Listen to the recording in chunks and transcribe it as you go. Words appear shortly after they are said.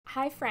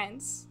Hi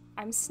friends,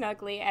 I'm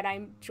Snuggly and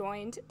I'm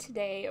joined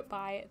today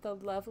by the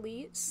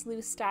lovely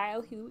Sleuth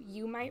Style, who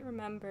you might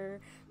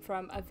remember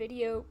from a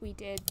video we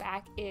did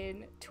back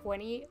in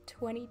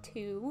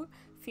 2022.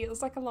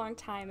 Feels like a long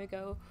time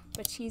ago,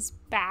 but she's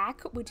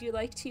back. Would you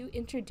like to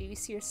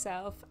introduce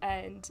yourself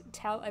and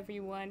tell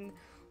everyone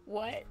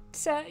what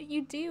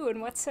you do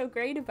and what's so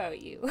great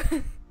about you?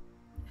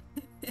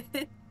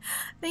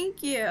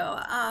 Thank you.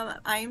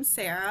 I'm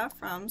Sara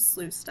from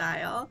Sleuth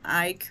Style.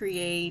 I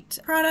create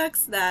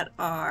products that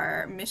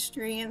are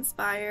mystery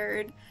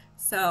inspired.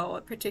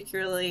 So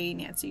particularly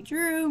Nancy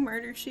Drew,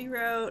 Murder, She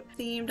Wrote,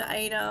 themed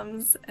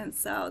items. And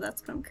so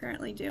that's what I'm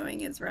currently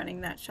doing, is running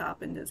that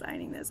shop and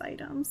designing those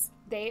items.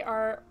 They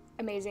are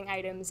amazing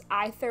items.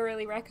 I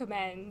thoroughly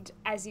recommend.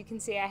 As you can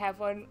see, I have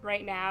one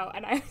right now,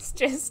 and I was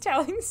just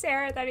telling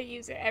Sara that I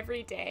use it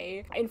every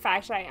day. In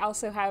fact, I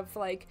also have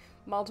like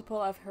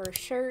multiple of her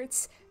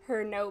shirts,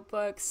 her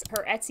notebooks.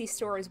 Her Etsy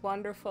store is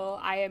wonderful.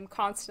 I am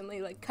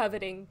constantly like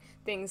coveting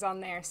things on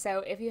there. So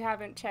if you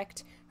haven't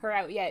checked her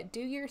out yet,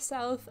 do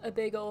yourself a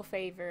big ol'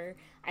 favor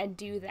and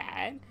do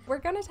that. We're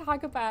gonna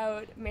talk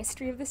about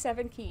Mystery of the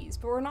Seven Keys,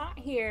 but we're not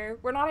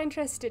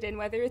interested in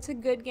whether it's a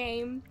good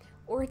game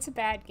or it's a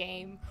bad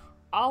game.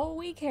 All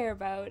we care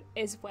about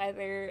is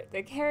whether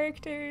the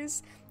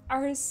characters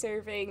are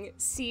serving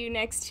see you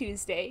next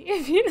Tuesday,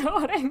 if you know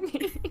what I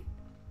mean.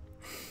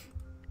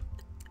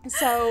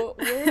 So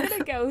we're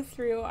gonna go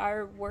through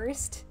our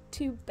worst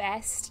to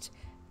best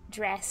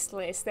dressed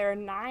list. There are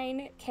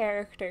 9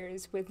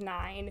 characters with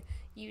 9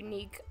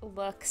 unique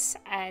looks,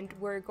 and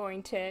we're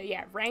going to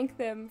rank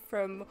them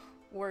from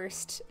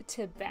worst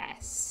to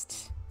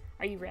best.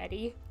 Are you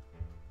ready?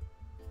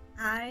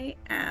 I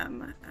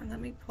am. And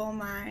let me pull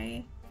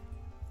my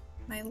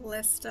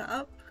list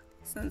up,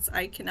 since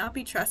I cannot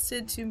be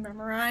trusted to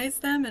memorize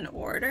them in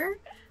order.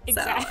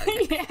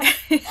 Exactly. So, yeah.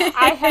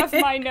 I have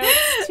my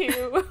notes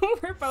too.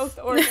 We're both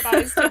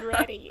organized and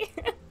ready.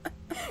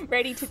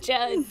 Ready to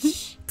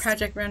judge.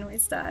 Project Runway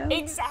style.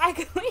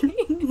 Exactly.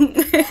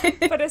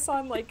 Put us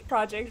on like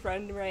Project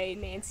Runway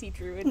Nancy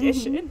Drew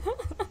edition.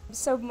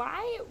 So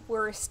my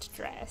worst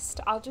dressed,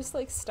 I'll just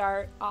like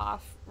start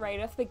off right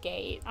off the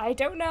gate. I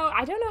don't know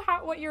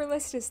what your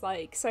list is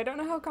like, so I don't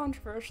know how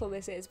controversial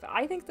this is, but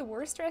I think the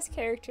worst dressed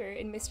character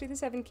in Mystery of the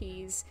Seven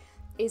Keys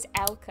is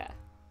Elka.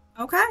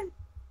 Okay.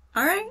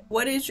 All right.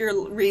 What is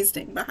your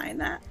reasoning behind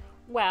that?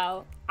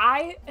 Well,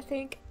 I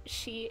think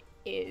she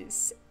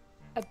is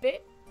a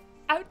bit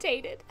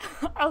outdated,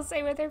 I'll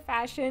say, with her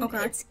fashion.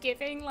 Okay. It's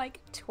giving like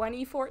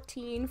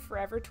 2014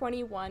 Forever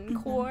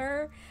 21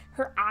 core.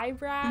 Her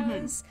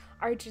eyebrows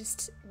are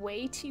just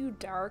way too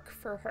dark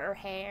for her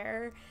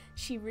hair.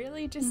 She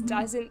really just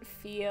doesn't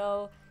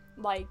feel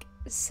like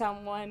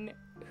someone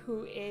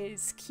who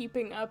is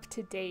keeping up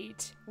to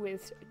date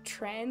with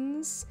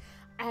trends.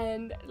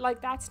 And,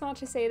 like, that's not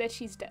to say that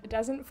she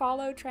doesn't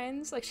follow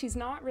trends. Like, she's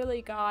not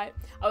really got...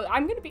 Oh,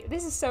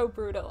 this is so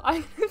brutal.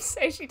 I'm going to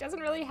say she doesn't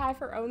really have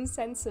her own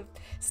sense of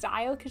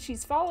style, because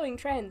she's following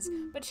trends.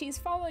 But she's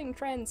following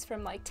trends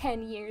from, like,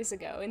 10 years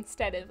ago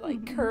instead of,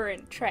 like,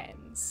 current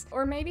trends.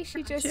 Or maybe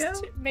she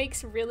just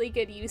makes really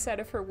good use out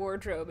of her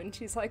wardrobe, and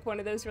she's, like, one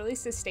of those really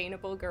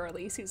sustainable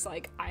girlies who's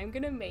like, I'm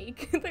going to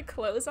make the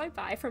clothes I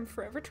buy from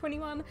Forever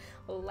 21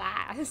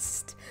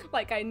 last.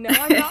 Like, I know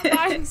I'm not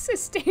buying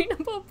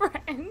sustainable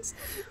brands,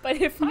 but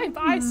if I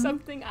buy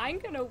something, I'm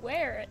gonna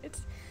wear it.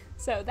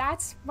 So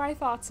that's my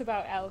thoughts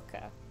about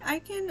Elka. I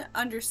can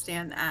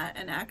understand that,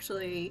 and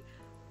actually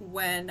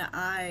when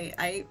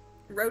I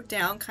wrote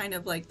down kind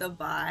of like the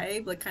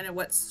vibe, like kind of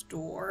what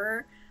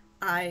store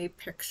I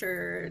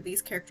picture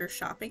these characters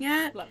shopping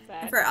at. Love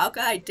that. And for Elka,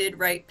 I did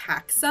write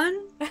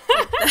PacSun,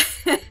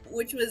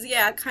 which was,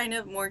 kind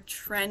of more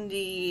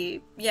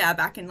trendy,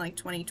 back in like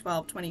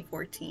 2012,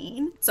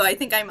 2014. So I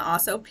think I'm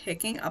also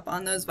picking up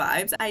on those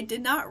vibes. I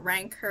did not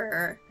rank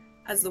her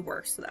as the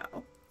worst,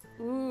 though.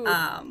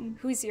 Ooh,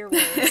 who's your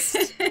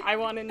worst? I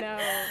want to know.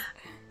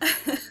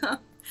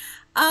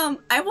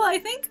 I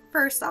think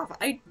first off,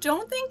 I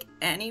don't think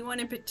anyone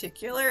in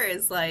particular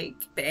is like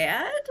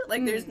bad.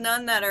 Like there's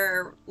none that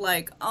are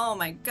like, oh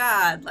my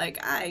god, like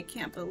I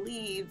can't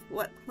believe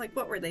what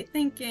were they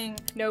thinking?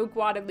 No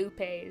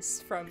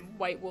Guadalupes from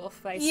White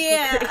Wolf Ice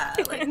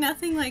Like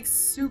nothing like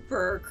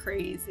super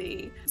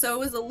crazy. So it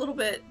was a little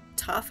bit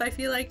tough, I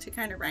feel like, to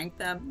kind of rank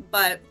them.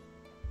 But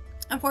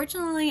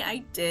unfortunately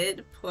I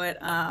did put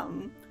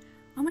oh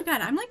my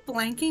god, I'm like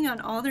blanking on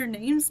all their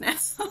names now.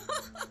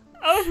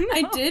 Oh no.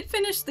 I did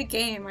finish the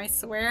game, I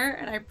swear,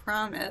 and I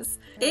promise.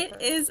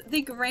 It is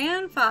the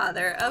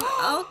grandfather of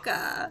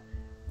Elka.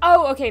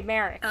 Oh, okay,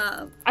 Merrick.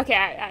 Okay,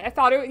 I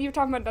thought you were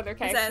talking about another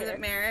character. Is it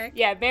Merrick?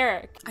 Yeah,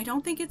 Merrick. I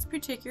don't think it's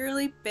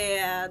particularly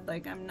bad.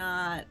 Like, I'm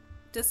not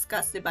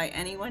disgusted by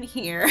anyone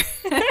here.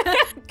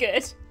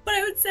 Good. But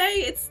I would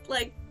say it's,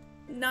 like,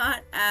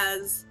 not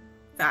as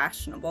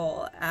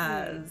fashionable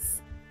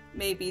as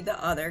maybe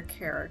the other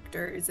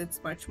characters.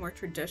 It's much more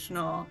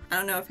traditional. I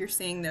don't know if you're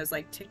seeing those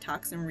like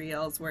TikToks and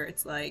Reels where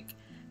it's like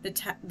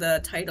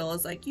the title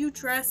is like, you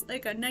dress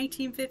like a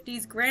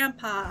 1950s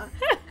grandpa.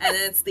 And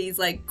it's these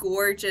like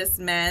gorgeous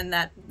men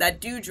that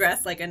do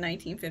dress like a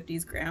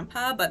 1950s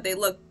grandpa, but they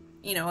look,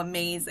 you know,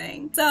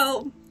 amazing.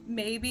 So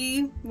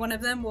maybe one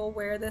of them will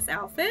wear this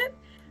outfit.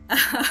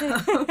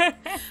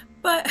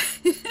 But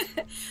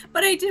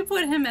I did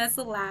put him as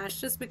the last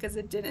just because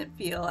it didn't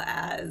feel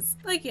as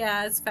like,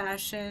 yeah, as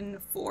fashion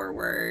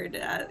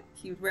forward.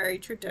 He was very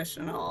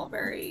traditional,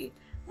 very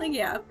like,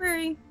 yeah,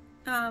 very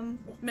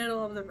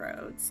middle of the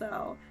road.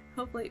 So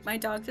hopefully, my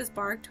dog just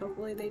barked.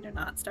 Hopefully they do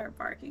not start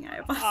barking. I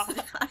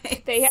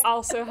apologize. They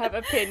also have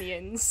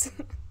opinions.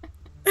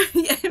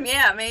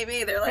 Yeah,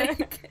 maybe they're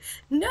like,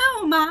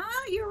 no, Ma,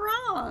 you're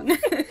wrong.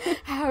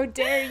 How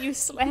dare you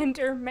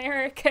slander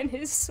Merrick and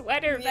his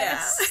sweater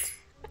vest?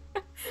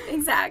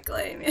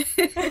 Exactly.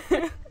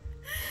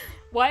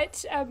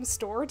 What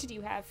store did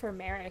you have for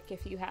Merrick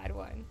if you had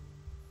one?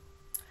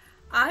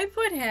 I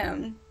put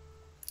him,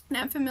 and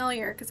I'm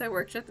familiar because I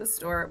worked at the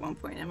store at one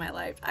point in my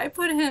life. I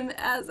put him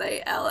as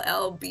a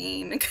LL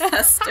Bean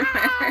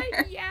customer.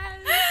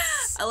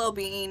 Yes! LL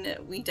Bean,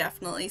 we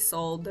definitely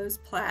sold those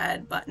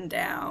plaid button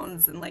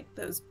downs and like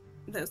those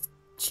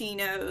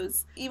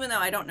chinos. Even though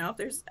I don't know if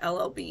there's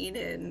LL Bean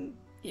in,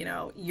 you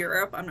know,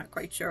 Europe, I'm not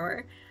quite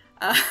sure.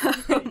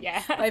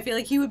 Yeah. But I feel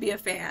like he would be a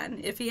fan.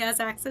 If he has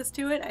access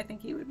to it, I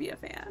think he would be a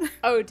fan.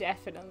 Oh,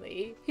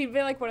 definitely. He'd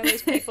be like one of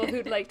those people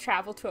who'd like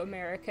travel to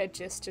America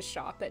just to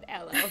shop at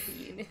LL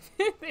Bean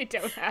if they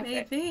don't have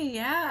it. Maybe,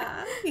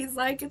 yeah. He's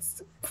like,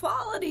 it's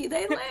quality,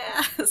 they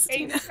last.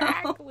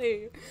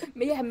 Exactly.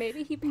 You know? Yeah,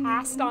 maybe he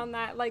passed on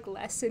that like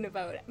lesson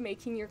about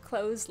making your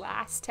clothes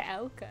last to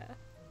Elka.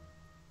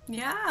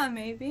 Yeah,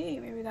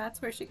 maybe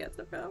that's where she gets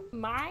it from.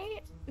 My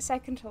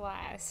second to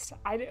last,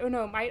 I don't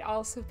know, might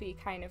also be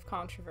kind of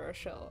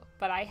controversial,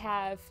 but I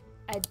have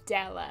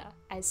Adela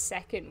as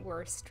second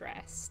worst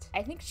dressed.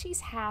 I think she's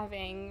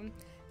having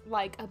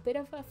like a bit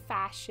of a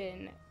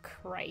fashion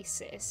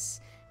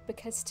crisis,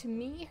 because to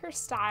me her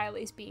style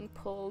is being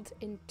pulled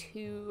in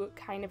two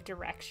kind of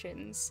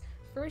directions.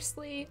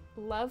 Firstly,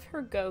 love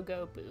her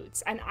go-go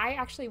boots, and I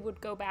actually would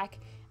go back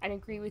and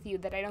agree with you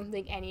that I don't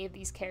think any of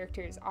these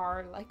characters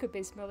are like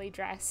abysmally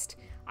dressed.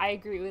 I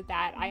agree with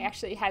that. I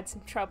actually had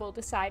some trouble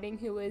deciding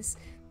who was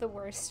the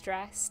worst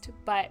dressed,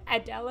 but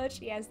Adela,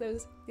 she has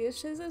those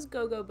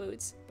go-go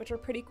boots, which are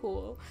pretty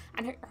cool,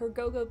 and her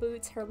go-go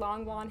boots, her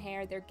long blonde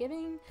hair, they're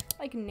giving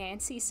like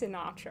Nancy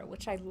Sinatra,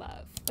 which I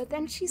love. But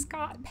then she's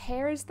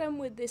pairs them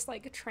with this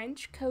like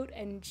trench coat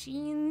and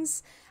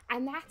jeans,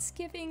 and that's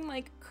giving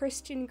like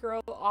Christian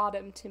Girl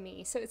Autumn to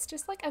me. So it's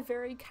just like a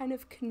very kind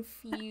of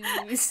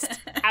confused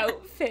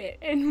outfit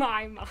in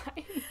my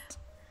mind.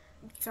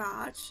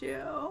 Got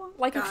you.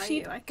 Like if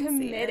she'd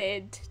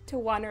committed to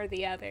one or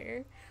the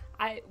other,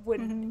 it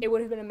would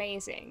have been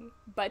amazing.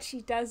 But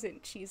she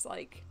doesn't. She's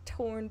like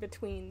torn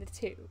between the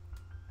two.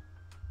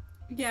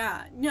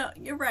 Yeah, no,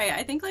 you're right.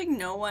 I think like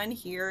no one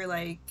here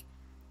like,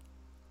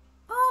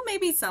 oh,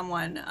 maybe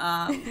someone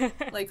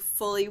like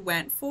fully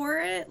went for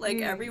it.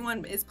 Like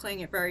everyone is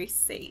playing it very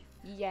safe.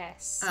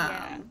 Yes.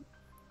 Yeah.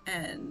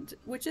 And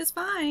which is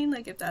fine,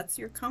 like if that's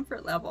your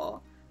comfort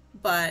level.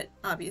 But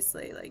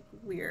obviously, like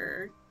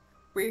we're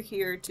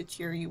here to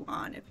cheer you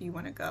on if you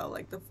want to go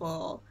like the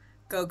full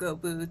go-go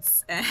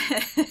boots.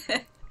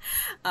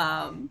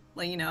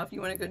 Like, you know, if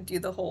you want to go do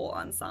the whole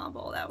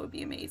ensemble, that would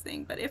be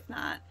amazing. But if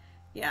not,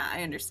 yeah,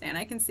 I understand.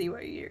 I can see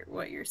what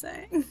you're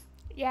saying.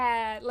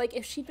 Yeah, like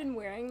if she'd been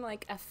wearing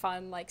like a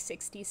fun like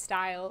 60s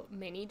style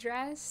mini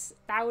dress,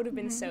 that would have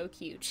been so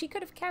cute. She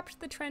could have kept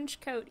the trench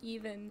coat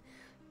even,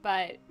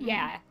 but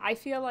yeah, I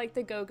feel like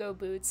the go-go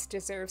boots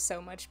deserve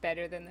so much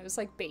better than those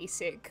like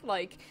basic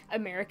like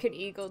American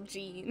Eagle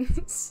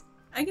jeans.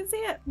 I can see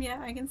it. Yeah,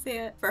 I can see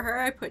it. For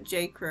her, I put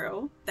J.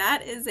 Crew.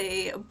 That is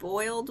a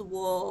boiled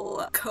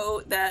wool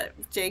coat that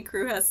J.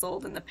 Crew has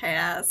sold in the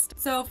past.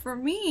 So for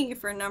me,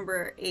 for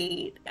number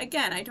 8,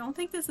 again, I don't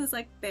think this is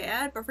like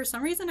bad, but for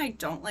some reason I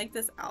don't like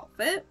this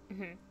outfit.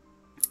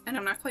 And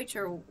I'm not quite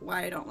sure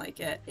why I don't like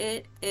it.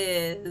 It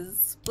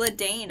is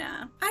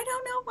Bladena. I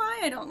don't know why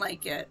I don't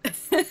like it.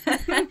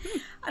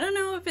 I don't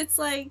know if it's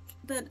like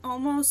the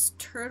almost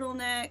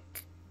turtleneck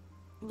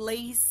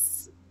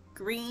lace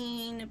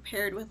green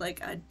paired with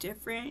like a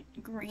different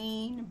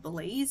green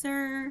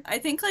blazer. I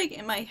think like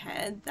in my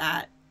head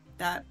that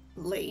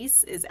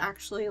lace is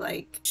actually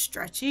like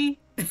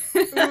stretchy.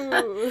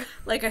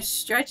 Like a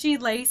stretchy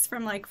lace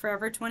from like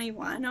Forever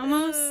 21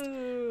 almost.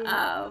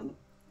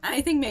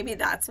 I think maybe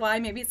that's why.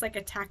 Maybe it's like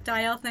a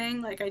tactile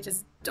thing. Like I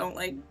just don't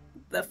like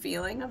the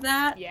feeling of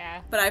that.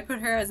 Yeah. But I put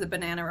her as a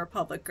Banana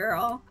Republic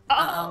girl.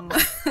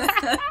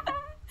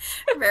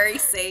 Very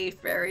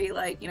safe, very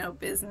like, you know,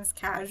 business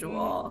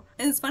casual.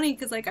 And it's funny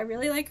because like I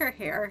really like her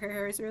hair. Her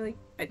hair is really,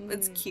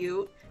 it's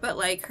cute. But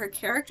like her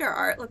character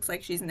art looks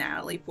like she's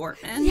Natalie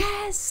Portman.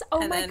 Yes!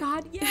 Oh my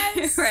god,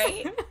 yes!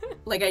 Right?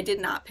 Like I did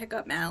not pick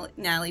up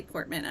Natalie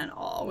Portman at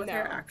all with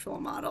her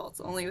actual model.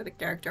 It's only with the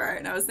character art.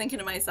 And I was thinking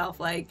to myself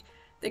like,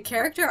 The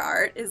character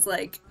art is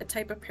like a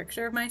type of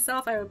picture of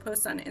myself I would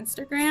post on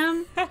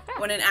Instagram,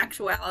 when in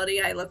actuality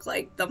I look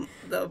like the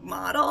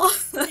model.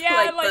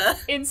 Yeah, like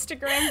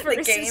Instagram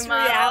versus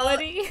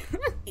reality.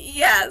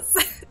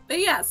 Yes. But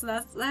yeah, so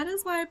that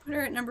is why I put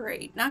her at number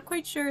 8. Not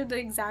quite sure the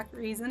exact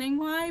reasoning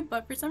why,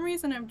 but for some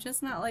reason I'm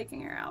just not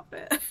liking her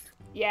outfit.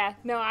 Yeah,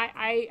 no,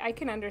 I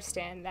can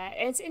understand that.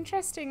 It's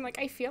interesting, like,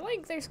 I feel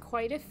like there's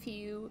quite a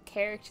few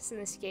characters in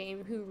this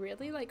game who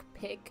really, like,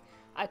 pick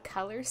a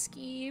color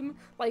scheme.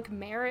 Like,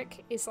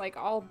 Merrick is, like,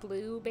 all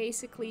blue,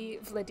 basically.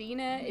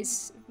 Vladina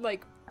is,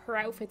 like, her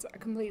outfits are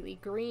completely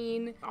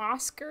green.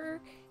 Oscar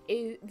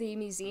is the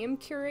museum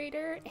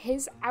curator.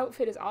 His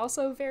outfit is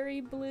also very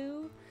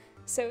blue.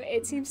 So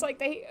it seems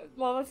like a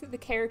lot of the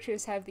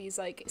characters have these,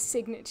 like,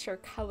 signature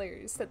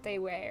colors that they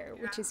wear,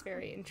 which is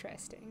very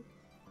interesting.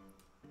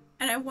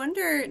 And I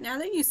wonder, now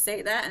that you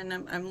say that, and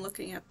I'm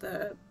looking at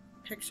the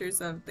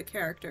pictures of the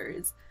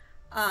characters,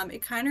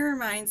 it kind of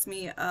reminds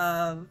me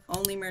of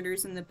Only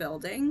Murders in the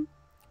Building,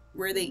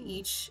 where they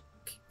each,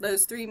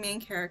 those 3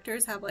 main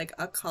characters have, like,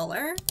 a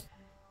color.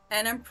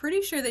 And I'm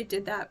pretty sure they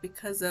did that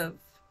because of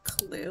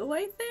Clue,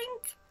 I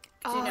think.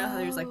 Because you know how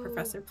there's, like,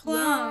 Professor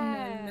Plum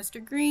and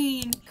Mr.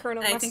 Green.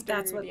 Colonel and Mustard, I think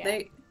that's what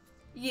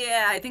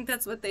I think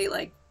that's what they,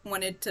 like,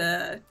 wanted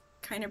to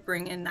kind of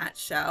bring in that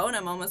show, and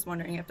I'm almost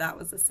wondering if that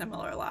was a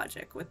similar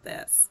logic with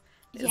this.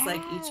 It's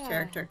like each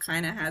character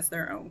kind of has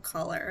their own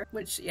color,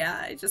 which,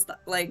 yeah, I just,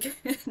 like,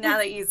 now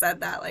that you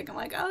said that, like, I'm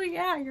like, oh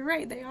yeah, you're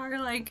right, they are,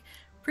 like,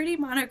 pretty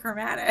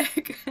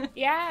monochromatic.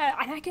 Yeah,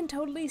 and I can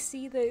totally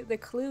see the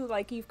clue.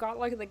 Like, you've got,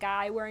 like, the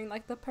guy wearing,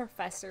 like, the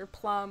Professor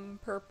Plum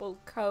purple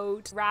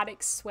coat.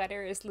 Radek's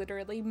sweater is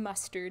literally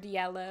mustard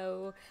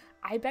yellow.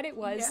 I bet it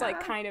was, like,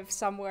 kind of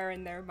somewhere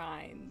in their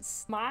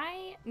minds.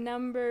 My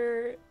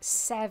number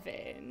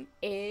 7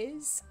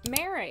 is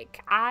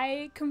Merrick.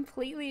 I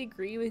completely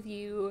agree with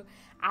you.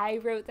 I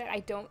wrote that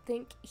I don't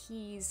think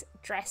he's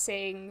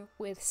dressing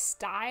with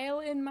style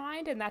in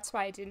mind, and that's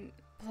why I didn't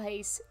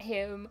place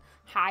him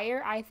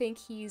higher. I think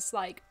he's,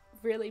 like,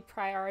 really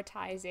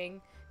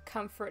prioritizing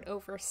comfort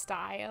over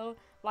style.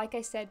 Like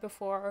I said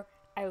before,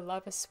 I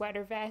love a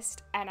sweater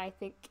vest, and I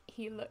think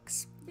he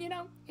looks,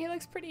 he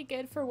looks pretty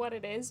good for what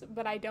it is,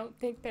 but I don't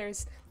think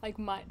there's, like,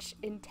 much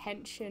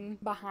intention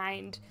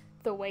behind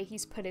the way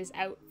he's put his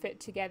outfit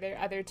together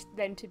other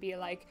than to be,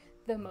 like,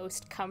 the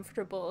most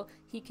comfortable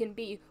he can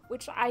be,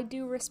 which I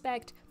do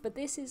respect, but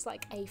this is,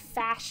 like, a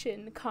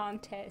fashion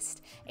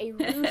contest, a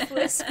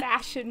ruthless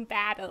fashion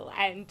battle,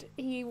 and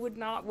he would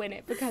not win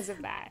it because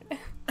of that.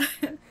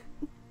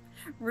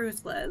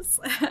 Ruthless.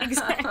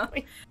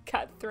 Exactly.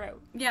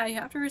 Cutthroat. Yeah, you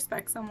have to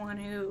respect someone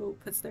who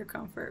puts their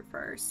comfort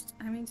first.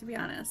 I mean, to be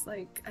honest,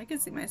 like, I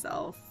could see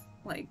myself,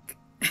 like,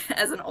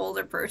 as an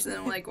older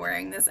person, like,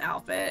 wearing this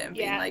outfit and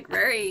being, like,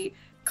 very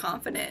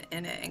confident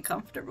in it and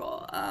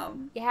comfortable.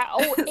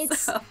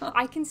 It's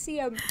I can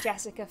see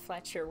Jessica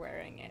Fletcher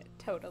wearing it,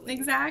 totally.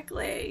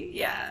 Exactly.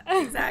 Yeah,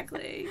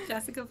 exactly.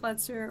 Jessica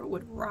Fletcher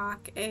would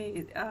rock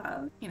a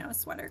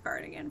sweater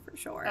cardigan for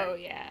sure. Oh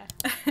yeah.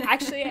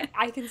 Actually,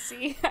 I can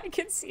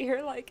see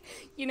her, like,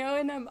 in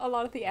a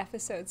lot of the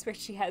episodes where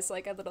she has,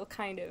 like, a little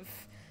kind of,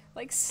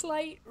 like,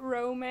 slight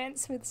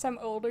romance with some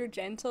older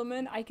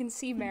gentleman. I can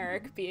see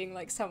Merrick being,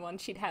 like, someone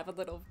she'd have a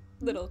little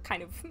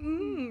kind of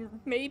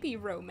maybe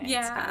romance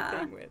kind of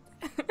thing with.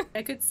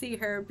 I could see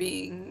her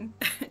being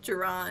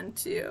drawn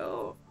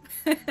to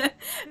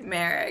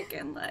Merrick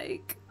and,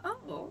 like,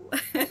 oh.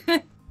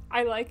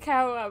 I like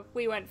how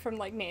we went from,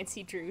 like,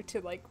 Nancy Drew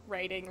to, like,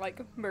 writing,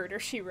 like, Murder,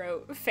 She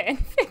Wrote fan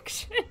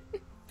fiction.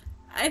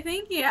 I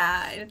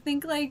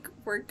think like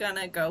we're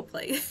gonna go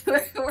place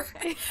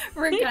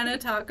we're gonna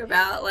talk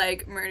about,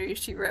 like, Murder,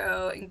 She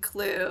Wrote and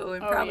Clue,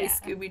 and probably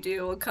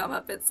Scooby-Doo will come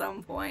up at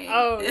some point.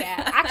 Oh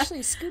yeah,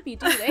 actually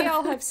Scooby-Doo, they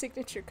all have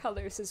signature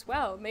colors as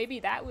well. Maybe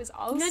that was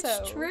also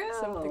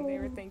something they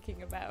were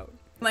thinking about.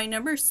 My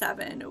number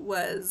 7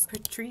 was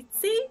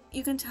Patrizzi.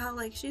 You can tell,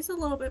 like, she's a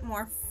little bit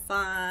more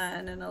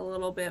fun and a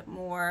little bit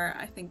more,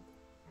 I think,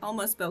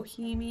 almost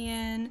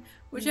bohemian,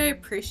 which I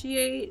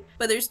appreciate,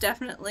 but there's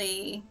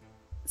definitely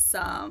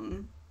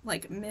some,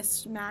 like,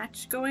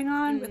 mismatch going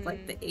on with,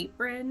 like, the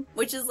apron,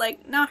 which is,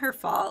 like, not her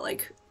fault.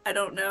 Like, I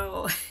don't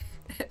know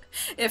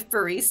if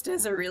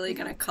baristas are really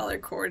gonna color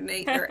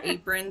coordinate their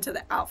apron to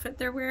the outfit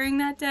they're wearing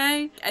that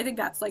day. I think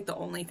that's, like, the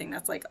only thing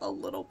that's, like, a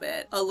little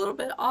bit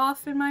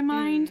off in my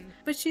mind.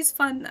 But she's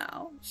fun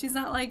though. She's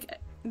not, like,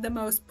 the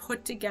most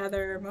put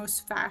together,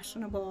 most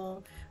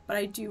fashionable, but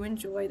I do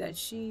enjoy that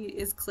she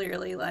is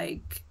clearly,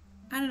 like,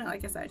 I don't know,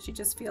 like I said, she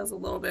just feels a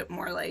little bit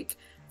more, like,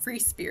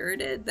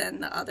 free-spirited than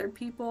the other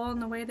people in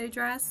the way they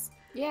dress.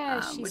 Yeah,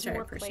 she's which more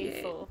I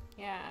appreciate. playful.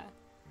 Yeah.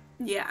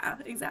 Yeah,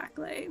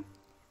 exactly.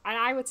 And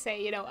I would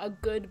say, a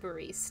good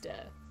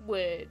barista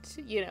would,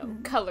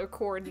 color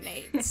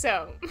coordinate.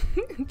 So,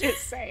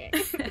 just saying.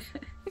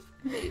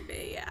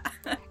 Maybe,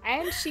 yeah.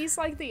 And she's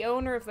like the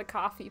owner of the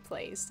coffee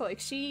place. Like,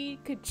 she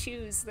could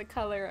choose the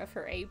color of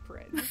her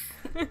apron.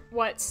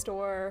 What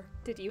store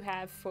did you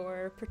have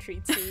for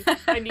Patrizzi?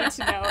 I need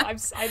to know.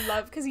 I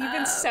love, because you've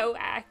been so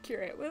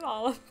accurate with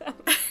all of them.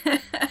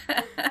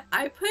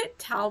 I put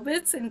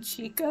Talbot's and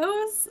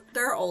Chico's.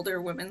 They're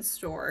older women's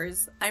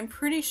stores. I'm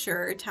pretty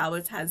sure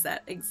Talbot's has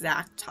that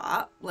exact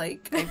top.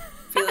 Like, I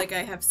feel like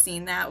I have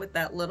seen that with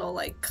that little,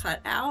 like,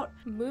 cutout.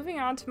 Moving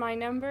on to my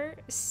number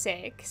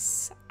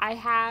 6, I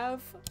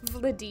have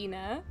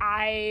Vladina.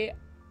 I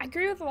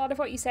agree with a lot of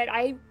what you said.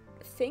 I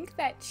think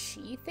that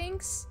she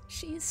thinks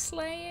she's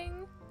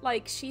slaying.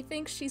 Like, she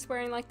thinks she's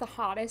wearing, like, the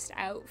hottest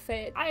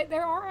outfit.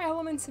 There are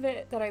elements of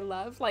it that I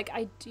love. Like,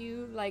 I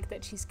do like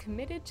that she's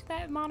committed to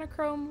that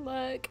monochrome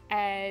look,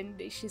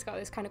 and she's got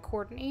this kind of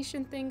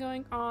coordination thing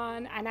going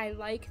on, and I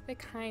like the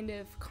kind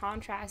of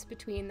contrast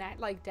between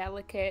that, like,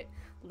 delicate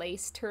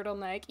lace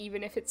turtleneck,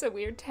 even if it's a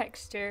weird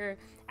texture,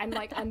 and,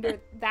 like, under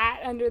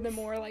the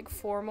more, like,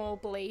 formal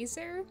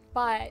blazer.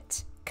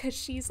 But, because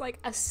she's, like,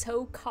 a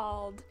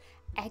so-called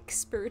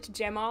expert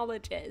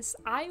gemologist,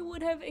 I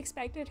would have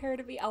expected her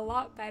to be a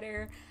lot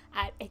better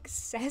at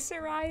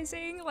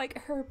accessorizing.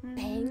 Like, her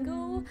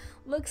bangle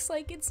looks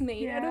like it's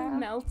made out of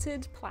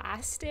melted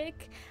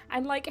plastic,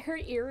 and like her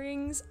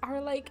earrings are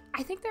like,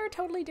 I think they're a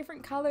totally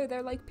different color.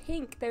 They're like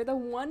pink. They're the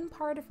one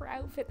part of her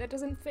outfit that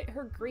doesn't fit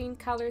her green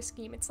color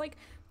scheme. It's like,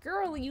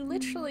 girl, you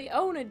literally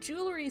own a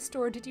jewelry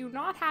store. Did you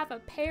not have a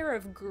pair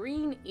of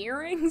green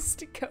earrings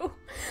to go?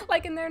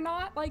 Like, and they're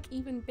not, like,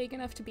 even big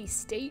enough to be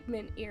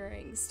statement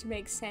earrings to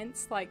make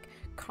sense, like,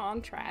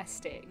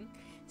 contrasting.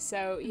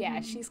 So,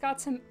 yeah, she's got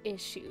some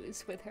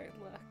issues with her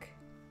look.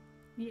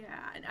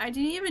 Yeah, and I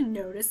didn't even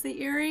notice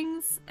the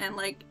earrings, and,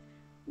 like,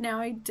 now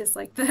I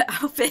dislike the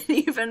outfit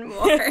even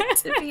more,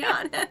 to be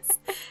honest.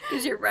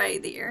 Because you're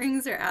right, the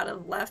earrings are out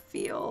of left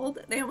field.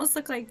 They almost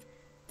look like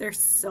they're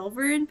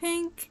silver and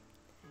pink.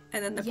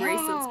 And then the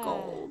bracelet's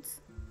gold,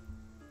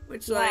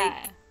 which,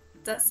 like,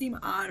 does seem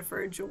odd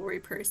for a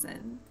jewelry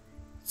person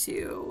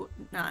to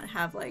not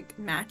have, like,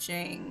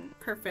 matching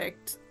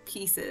perfect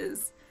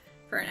pieces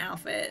for an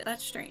outfit.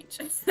 That's strange.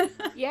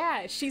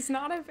 Yeah, she's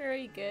not a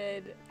very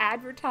good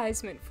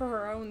advertisement for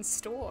her own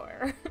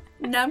store.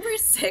 Number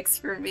 6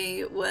 for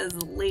me was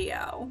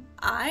Leo.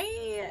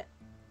 I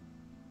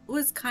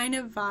was kind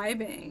of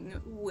vibing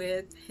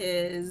with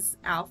his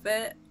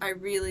outfit. I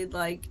really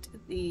liked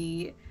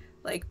the,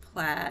 like,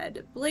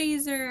 plaid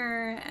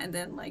blazer, and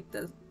then, like,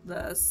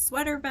 the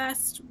sweater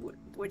vest,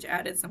 which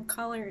added some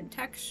color and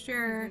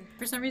texture.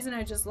 For some reason,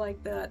 I just like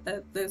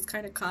those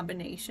kind of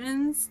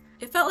combinations.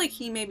 It felt like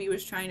he maybe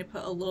was trying to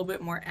put a little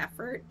bit more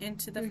effort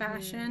into the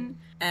fashion,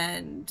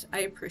 and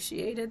I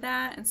appreciated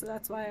that, and so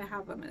that's why I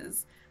have him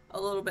as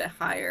a little bit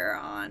higher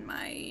on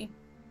my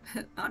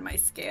on my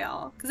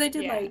scale, because I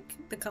did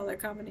like the color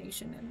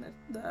combination and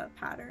the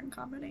pattern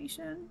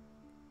combination.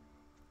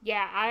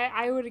 Yeah,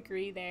 I would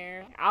agree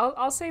there.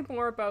 I'll say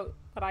more about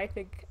what I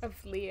think of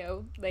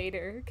Leo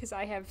later, because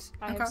I have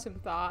some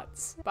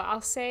thoughts. But I'll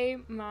say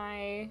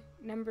my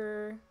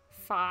number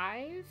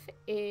 5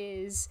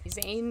 is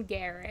Zane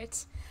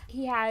Garrett.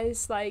 He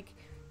has, like,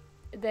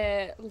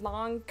 the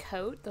long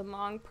coat, the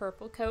long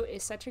purple coat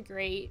is such a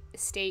great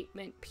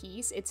statement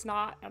piece. It's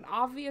not an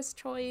obvious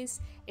choice.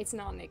 It's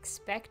not an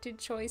expected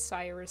choice, so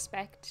I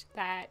respect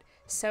that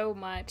so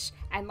much.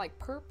 And, like,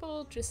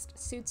 purple just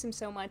suits him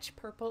so much.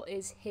 Purple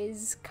is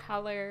his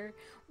color,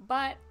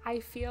 but I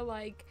feel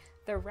like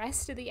the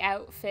rest of the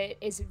outfit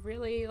is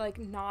really, like,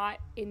 not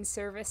in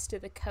service to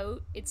the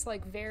coat. It's,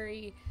 like,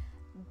 very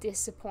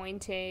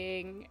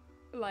disappointing,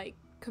 like,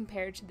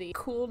 compared to the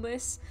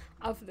coolness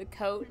of the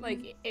coat.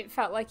 Like, it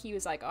felt like he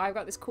was like, oh, I've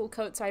got this cool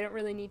coat, so I don't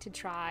really need to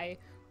try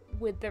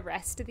with the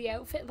rest of the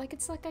outfit. Like,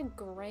 it's like a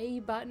gray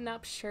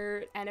button-up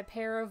shirt and a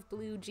pair of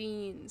blue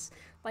jeans.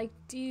 Like,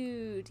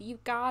 dude,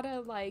 you've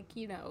gotta, like,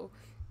 you know,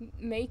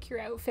 make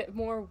your outfit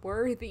more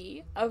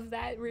worthy of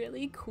that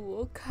really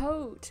cool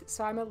coat.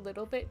 So I'm a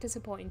little bit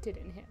disappointed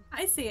in him.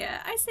 I see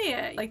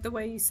it. Like, the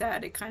way you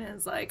said, it kind of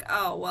is like,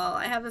 oh, well,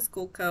 I have this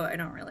cool coat. I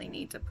don't really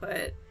need to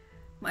put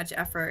much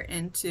effort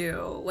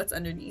into what's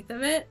underneath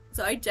of it.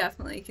 So I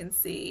definitely can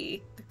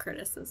see the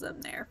criticism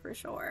there for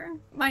sure.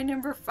 My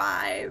number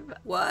 5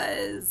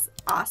 was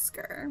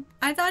Oscar.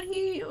 I thought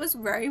he was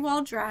very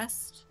well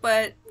dressed,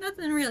 but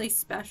nothing really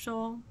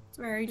special. It's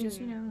very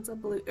just, you know, it's a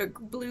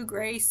blue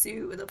gray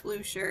suit with a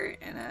blue shirt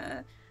and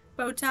a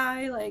bow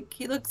tie. Like,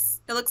 it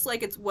looks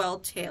like it's well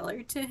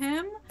tailored to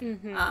him.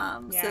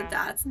 So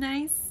that's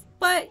nice.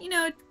 But, you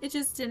know, it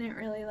just didn't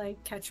really,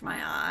 like, catch my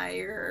eye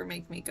or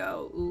make me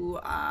go, ooh,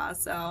 ah.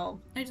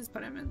 So I just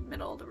put him in the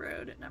middle of the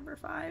road at number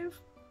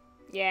 5.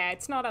 Yeah,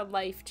 it's not a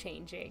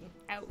life-changing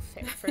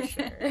outfit for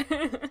sure.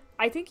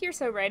 I think you're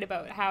so right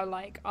about how,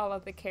 like, all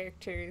of the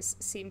characters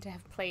seem to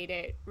have played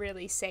it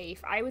really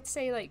safe. I would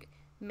say, like,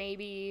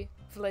 maybe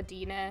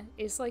Vladina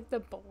is, like,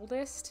 the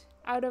boldest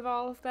out of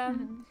all of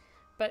them.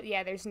 But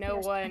yeah, there's no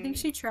one. I think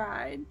she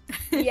tried.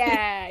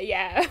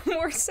 Yeah,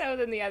 more so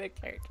than the other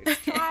characters.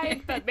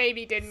 Tried, but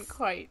maybe didn't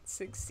quite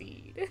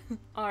succeed.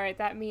 All right,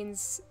 that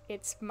means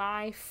it's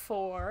my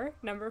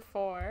number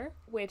 4,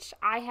 which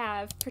I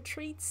have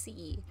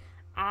Patrizzi.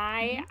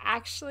 I'm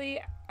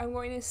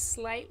going to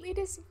slightly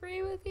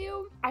disagree with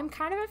you. I'm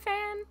kind of a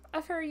fan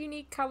of her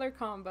unique color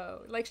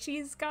combo. Like,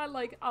 she's got,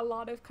 like, a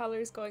lot of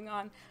colors going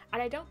on,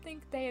 and I don't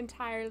think they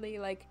entirely,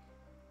 like,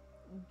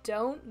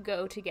 don't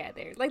go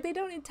together. Like, they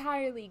don't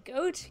entirely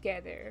go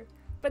together,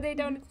 but they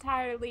don't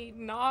entirely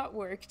not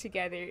work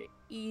together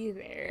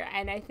either.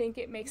 And I think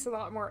it makes it a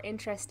lot more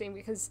interesting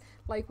because,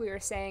 like we were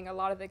saying, a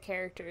lot of the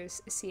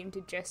characters seem to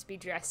just be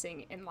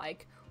dressing in,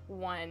 like,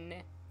 one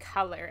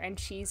color, and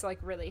she's, like,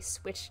 really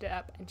switched it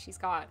up, and she's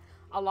got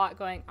a lot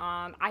going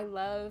on. I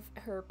love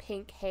her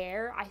pink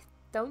hair. I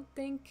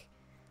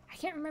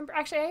can't remember.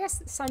 Actually, I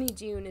guess Sunny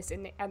June is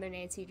the other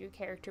Nancy Drew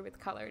character with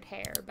colored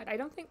hair, but I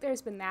don't think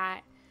there's been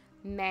that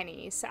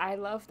many, so I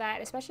love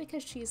that, especially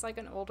because she's like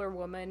an older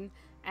woman,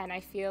 and I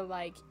feel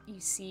like you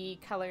see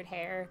colored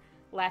hair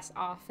less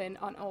often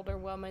on older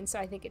women, so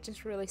I think it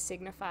just really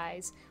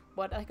signifies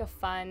what, like, a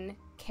fun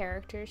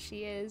character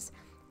she is.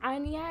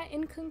 And yeah,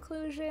 in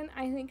conclusion,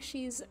 I think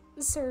she's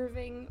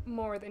serving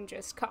more than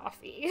just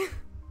coffee.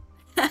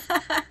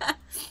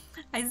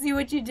 I see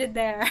what you did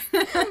there.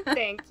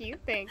 Thank you.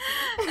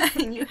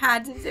 You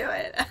had to do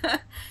it.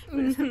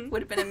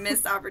 Would have been a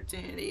missed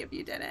opportunity if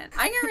you didn't.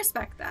 I can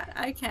respect that.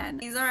 I can.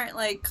 These aren't,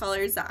 like,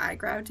 colors that I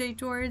gravitate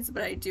towards,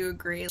 but I do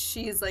agree.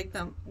 She's, like,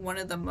 one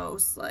of the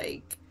most,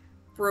 like,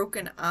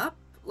 broken up.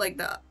 Like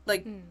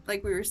we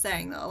were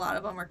saying, a lot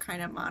of them are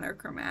kind of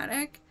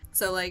monochromatic.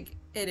 So, like,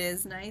 it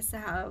is nice to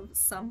have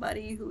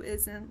somebody who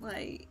isn't,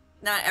 like,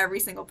 not every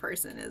single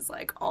person is,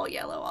 like, all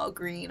yellow, all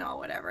green, all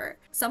whatever.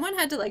 Someone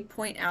had to, like,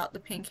 point out the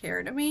pink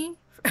hair to me.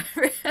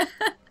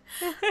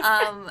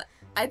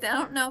 I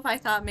don't know if I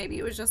thought maybe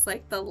it was just,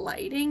 like, the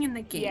lighting in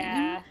the game.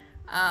 Yeah.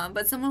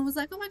 But someone was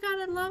like, oh my god,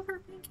 I love her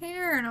pink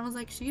hair. And I was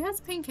like, she has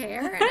pink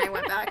hair? And I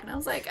went back and I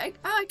was like,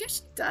 I guess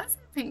she does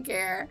have pink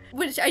hair.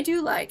 Which I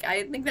do like.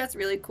 I think that's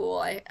really cool.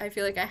 I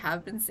feel like I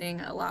have been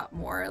seeing a lot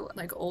more,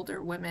 like,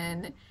 older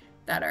women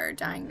that are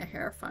dyeing their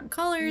hair fun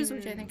colors,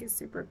 which I think is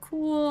super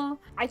cool.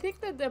 I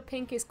think that the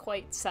pink is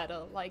quite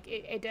subtle. Like,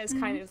 it does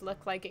kind of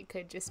look like it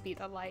could just be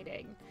the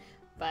lighting.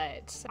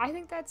 But I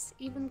think that's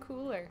even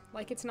cooler.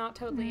 Like, it's not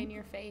totally in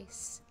your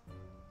face.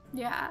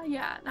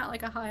 Yeah, not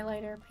like a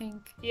highlighter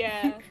pink.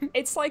 Yeah,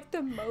 it's like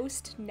the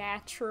most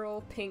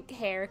natural pink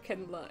hair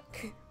can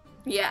look.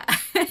 Yeah.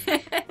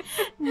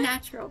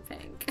 Natural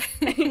pink.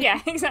 Yeah,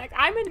 exactly.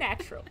 I'm a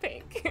natural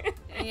pink.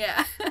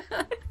 Yeah.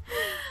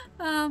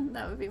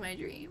 That would be my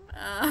dream.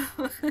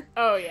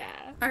 Oh,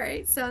 yeah. All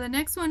right, so the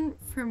next one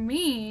for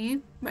me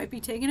might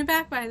be taken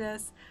aback by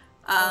this.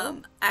 I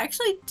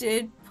actually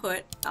did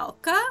put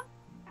Elka.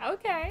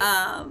 Okay.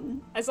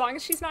 As long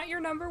as she's not your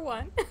number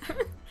 1.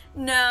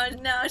 No,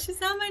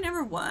 she's not my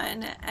number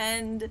 1,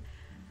 and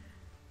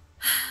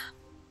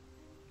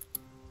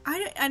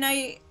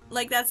I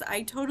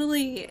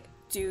totally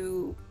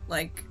do,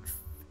 like,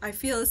 I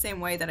feel the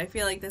same way, that I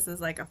feel like this is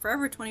like a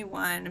Forever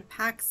 21,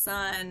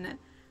 PacSun,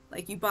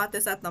 like, you bought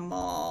this at the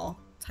mall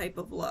type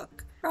of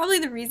look. Probably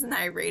the reason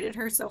that I rated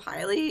her so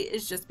highly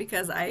is just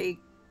because I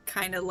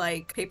kind of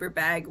like paper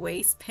bag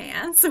waist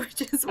pants,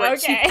 which is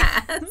what she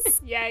has.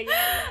 Yeah.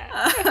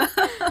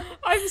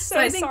 I'm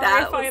so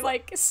sorry if I,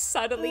 like,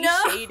 subtly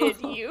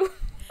shaded you.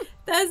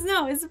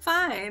 It's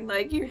fine.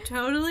 Like, you're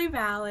totally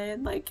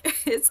valid. Like,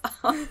 it's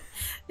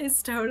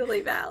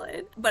totally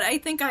valid. But I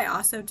think I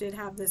also did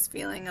have this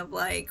feeling of,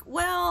 like,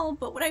 well,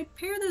 but would I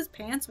pair those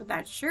pants with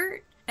that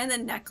shirt? And the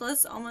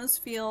necklace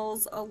almost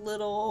feels a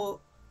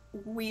little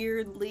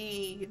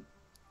weirdly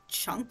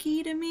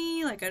chunky to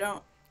me. Like, I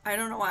don't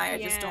know why.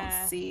 I just don't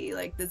see,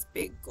 like, this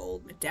big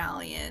gold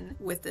medallion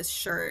with this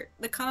shirt.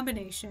 The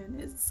combination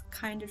is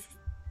kind of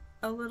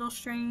a little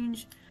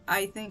strange.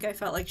 I think I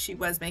felt like she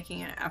was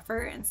making an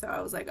effort, and so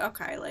I was like,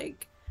 okay,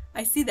 like,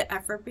 I see the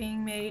effort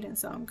being made, and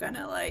so I'm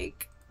gonna,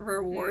 like,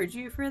 reward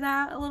you for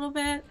that a little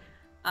bit.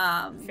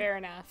 Fair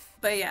enough.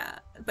 But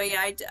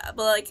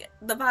like,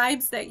 the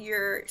vibes that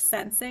you're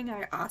sensing,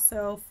 I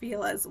also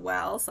feel as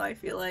well, so I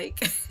feel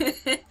like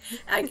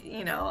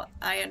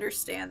I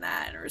understand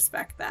that and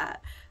respect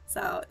that.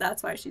 So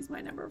that's why she's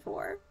my number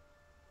 4.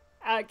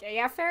 Okay,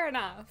 yeah, fair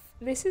enough.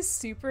 This is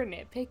super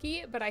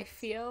nitpicky, but I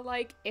feel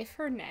like if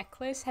her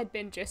necklace had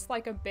been just,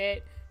 like, a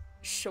bit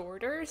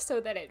shorter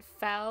so that it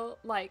fell,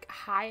 like,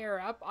 higher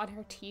up on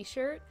her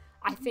t-shirt,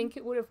 I think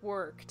it would have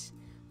worked.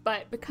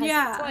 But because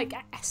it's, like,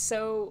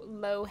 so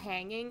low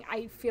hanging,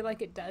 I feel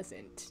like it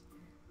doesn't.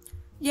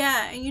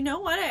 Yeah, and you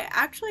know what? I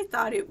actually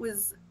thought it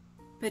was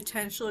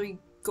potentially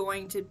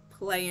going to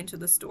play into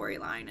the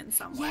storyline in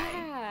some way.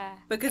 Yeah.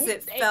 Because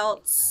it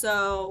felt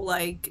so,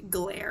 like,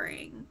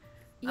 glaring.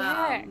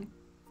 Yeah.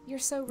 You're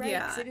so right,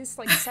 because it is,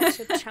 like, such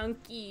a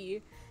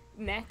chunky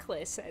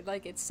necklace.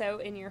 Like, it's so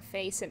in your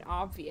face and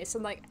obvious.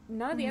 And, like,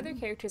 none of the other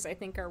characters, I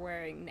think, are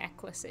wearing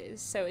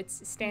necklaces. So it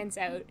stands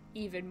out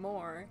even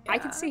more. Yeah. I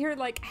could see her,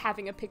 like,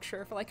 having a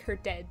picture of, like, her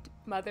dead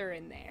mother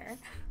in there.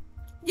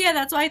 Yeah,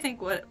 that's why I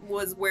think what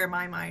was where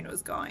my mind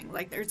was going.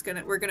 Like,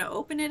 we're gonna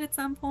open it at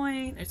some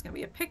point. There's gonna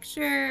be a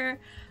picture,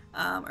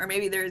 or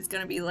maybe there's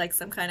gonna be like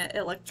some kind of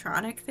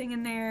electronic thing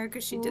in there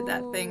because she did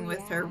that thing with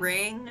her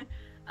ring.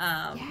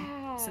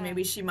 So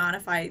maybe she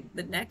modified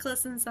the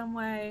necklace in some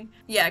way.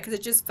 Yeah, because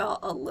it just felt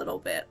a little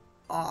bit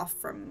off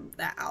from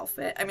that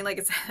outfit. I mean,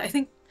 like I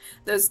think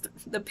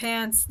the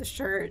pants, the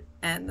shirt,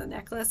 and the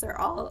necklace are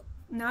all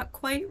not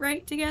quite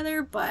right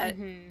together, but.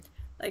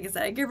 Like I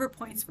said, I give her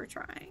points for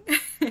trying.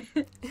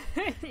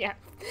 Yeah.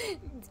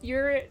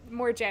 You're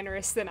more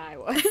generous than I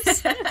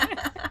was.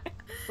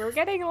 We're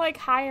getting, like,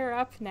 higher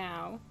up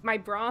now. My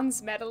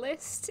bronze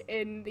medalist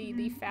in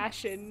the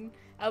fashion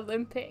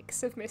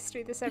Olympics of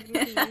Mystery the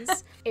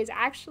 70s is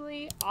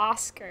actually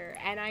Oscar.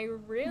 And I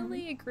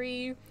really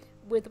agree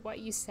with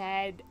what you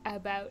said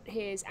about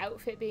his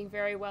outfit being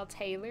very well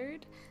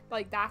tailored.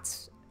 Like,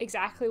 that's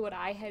exactly what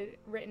I had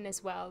written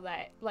as well,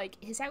 that, like,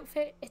 his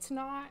outfit, it's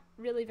not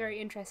really very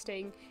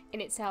interesting in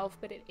itself,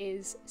 but it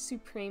is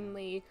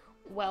supremely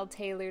well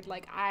tailored.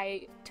 Like,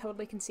 I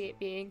totally can see it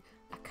being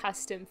a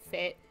custom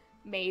fit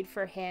made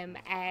for him.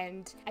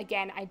 And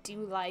again, I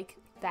do like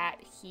that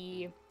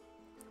he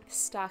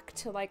stuck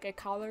to, like, a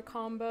collar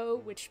combo,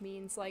 which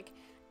means, like,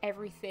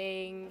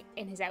 everything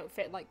in his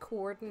outfit, like,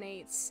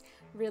 coordinates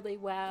really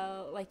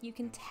well. Like, you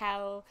can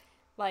tell,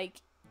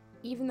 like,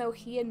 even though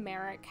he and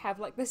Merrick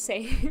have, like, the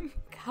same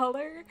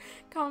color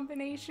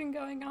combination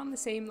going on, the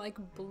same, like,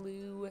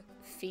 blue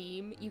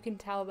theme, you can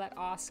tell that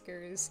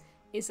Oscar's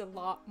is a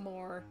lot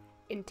more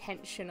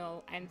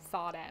intentional and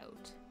thought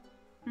out.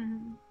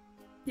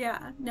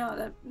 Yeah,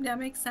 no, that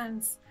makes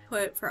sense.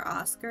 But for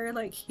Oscar,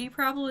 like, he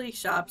probably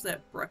shops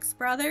at Brooks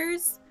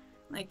Brothers,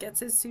 like, gets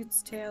his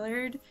suits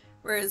tailored,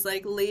 whereas,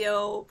 like,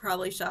 Leo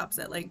probably shops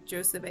at, like,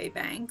 Joseph A.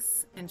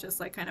 Banks and just,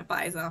 like, kind of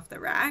buys off the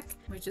rack,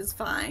 which is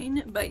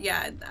fine. But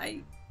yeah,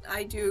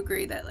 I do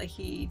agree that, like,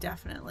 he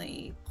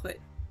definitely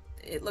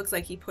it looks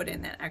like he put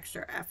in that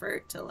extra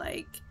effort to,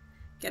 like,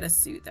 get a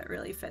suit that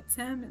really fits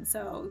him. And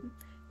so,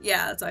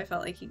 yeah, so I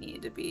felt like he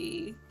needed to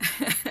be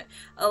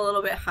a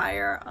little bit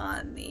higher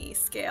on the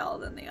scale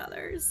than the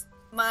others.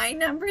 My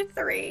number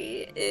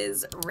 3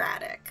 is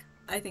Radek.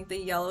 I think the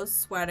yellow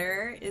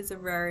sweater is a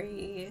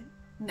very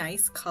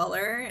nice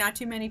color. Not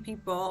too many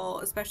people,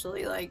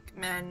 especially, like,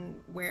 men,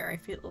 I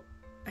feel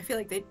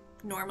like they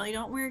normally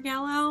don't wear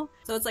yellow,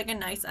 so it's, like, a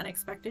nice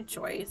unexpected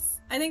choice.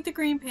 I think the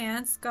green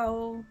pants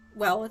go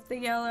well with the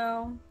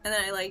yellow, and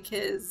then I like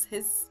his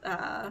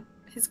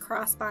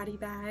crossbody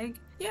bag.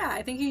 Yeah,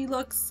 I think he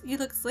looks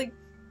like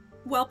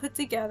well put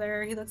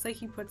together. He looks like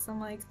he put some,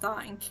 like,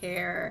 thought and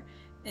care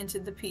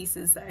into the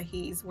pieces that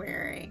he's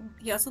wearing.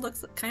 He also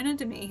looks kind of,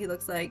 to me, he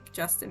looks like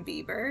Justin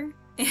Bieber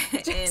in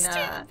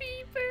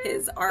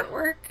his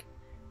artwork.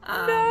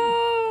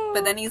 No,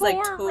 but then he's,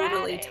 like,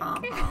 totally Radek.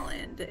 Tom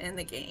Holland in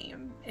the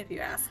game, if you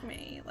ask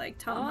me. Like,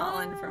 Tom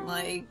Holland from,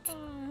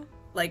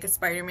 like a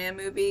Spider-Man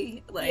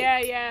movie. Like,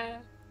 yeah.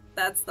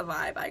 That's the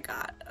vibe I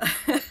got.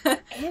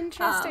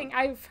 Interesting.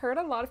 I've heard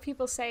a lot of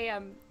people say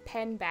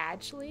Penn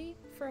Badgley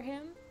for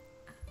him.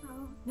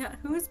 Oh, yeah.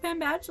 Who's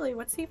Penn Badgley?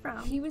 What's he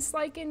from? He was,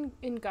 like,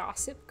 in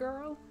Gossip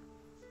Girl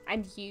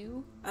and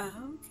You.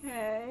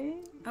 Okay.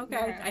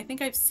 Yeah. I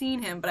think I've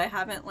seen him, but I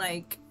haven't,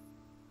 like,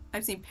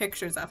 I've seen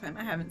pictures of him.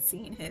 I haven't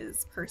seen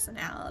his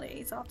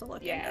personality, so I'll have to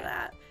look into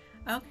that.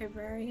 Okay,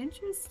 very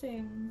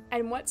interesting.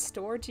 And what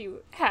store do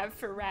you have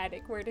for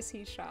Radek? Where does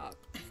he shop?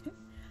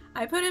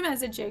 I put him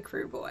as a J.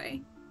 Crew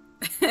boy.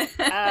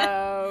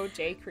 Oh,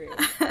 J. Crew.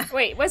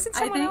 Wait, was it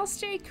someone else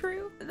J.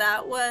 Crew?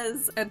 That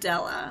was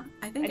Adela.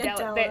 I think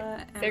Adela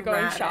and they're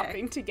going Radek.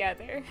 shopping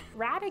together.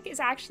 Radek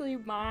is actually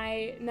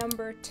my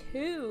number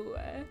 2.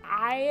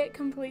 I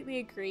completely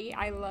agree.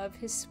 I love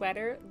his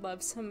sweater,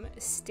 love some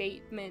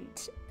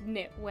statement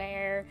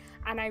knitwear,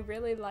 and I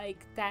really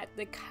like that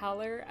the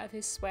color of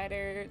his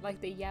sweater,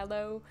 like the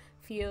yellow,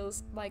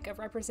 feels like a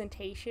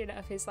representation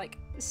of his, like,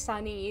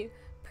 sunny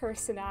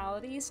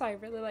personality, so I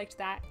really liked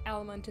that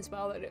element as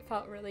well, that it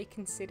felt really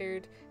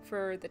considered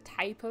for the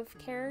type of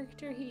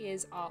character he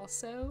is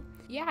also.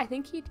 Yeah, I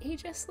think he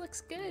just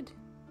looks good.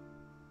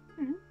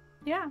 Mm-hmm.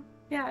 Yeah,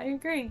 I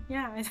agree.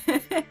 Yeah.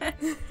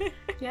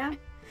 Yeah,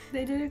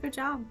 they did a good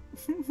job.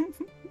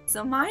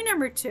 So my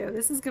number 2,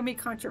 this is gonna be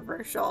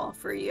controversial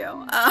for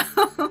you.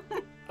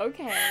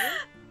 Okay.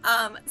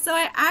 So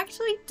I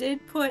actually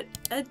did put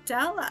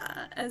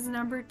Adela as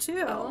number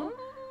 2. Oh.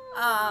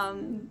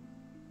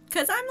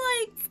 Because I'm,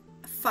 like,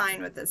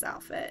 fine with this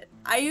outfit.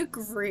 I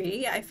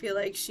agree. I feel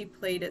like she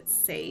played it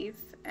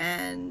safe,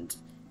 and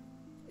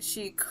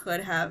she could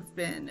have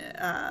been,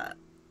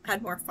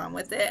 had more fun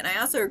with it. And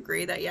I also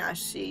agree that, yeah,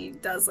 she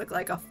does look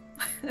like a,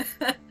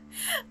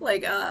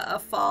 like a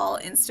fall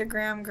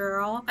Instagram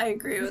girl. I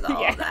agree with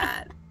all of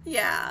that.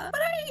 Yeah.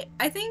 But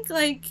I think,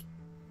 like,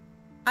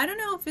 I don't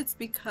know if it's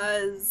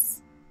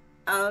because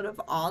out of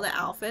all the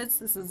outfits,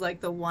 this is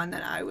like the one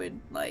that I would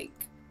like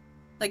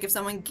if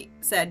someone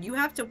said you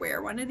have to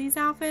wear one of these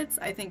outfits,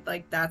 I think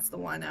like that's the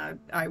one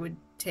I would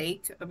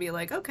take. I'd be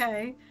like,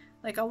 okay,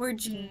 like I'll wear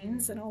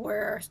jeans and I'll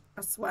wear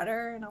a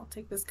sweater and I'll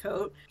take this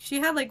coat. She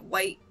had like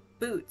white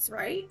boots,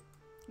 right?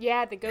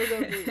 Yeah, the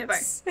go-go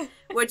boots.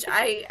 Which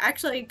I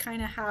actually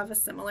kind of have a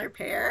similar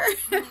pair.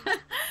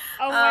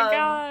 Oh my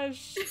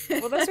gosh.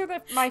 Well, those are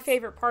my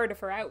favorite part of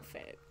her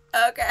outfit.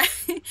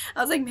 Okay.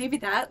 I was like, maybe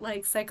that,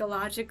 like,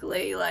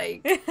 psychologically,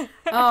 like,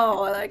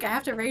 oh, like, I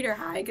have to rate her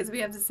high because we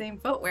have the same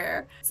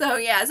footwear. So,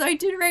 yeah, so I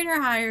did rate her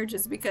higher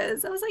just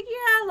because I was like,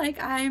 yeah, like,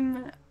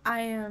 I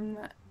am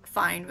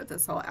fine with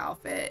this whole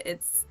outfit.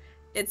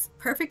 It's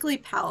perfectly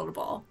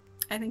palatable,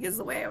 I think is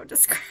the way I would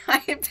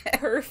describe it.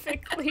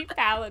 Perfectly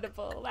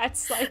palatable.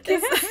 That's like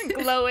a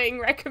glowing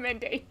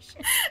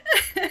recommendation.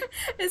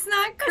 It's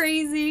not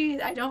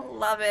crazy. I don't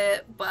love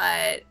it,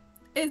 but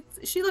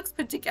she looks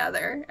put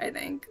together, I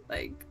think.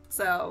 Like,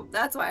 so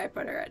that's why I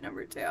put her at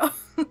number 2.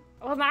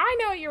 Well, now I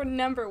know what your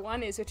number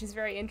 1 is, which is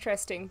very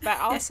interesting, but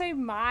I'll say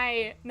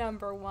my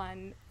number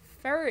 1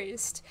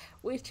 first,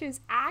 which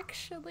is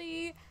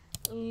actually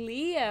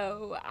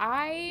Leo.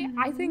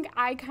 I think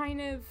I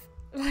kind of,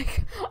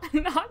 like,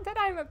 not that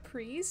I'm a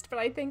priest, but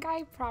I think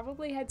I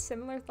probably had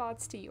similar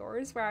thoughts to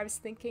yours, where I was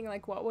thinking,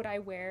 like, what would I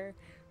wear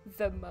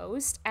the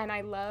most? And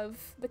I love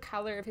the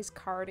color of his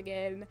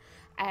cardigan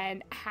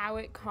and how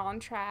it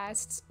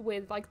contrasts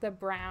with, like, the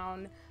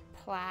brown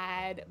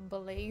plaid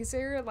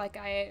blazer. Like,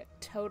 I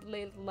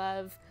totally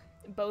love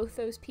both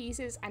those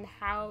pieces and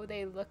how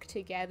they look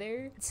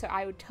together. So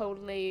I would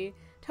totally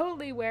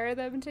wear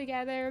them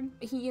together.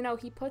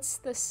 He puts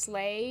the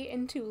sleigh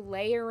into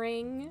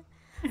layering.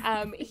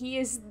 He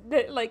is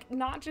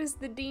not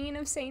just the dean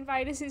of St.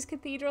 Vitus's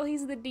Cathedral,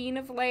 he's the dean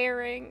of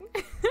layering.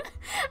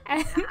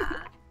 And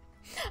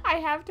I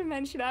have to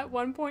mention at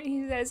one point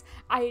he says,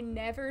 "I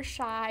never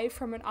shy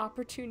from an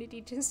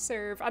opportunity to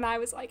serve." And I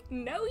was like,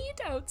 no you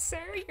don't,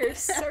 sir. You're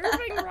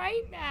serving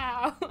right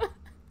now.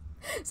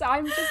 So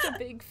I'm just a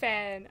big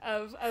fan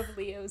of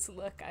Leo's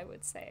look, I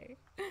would say.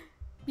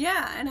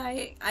 Yeah, and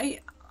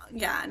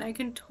I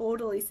can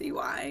totally see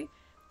why.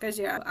 Because,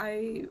 yeah,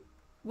 I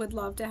would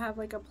love to have,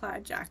 like, a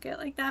plaid jacket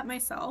like that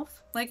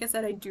myself. Like I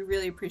said, I do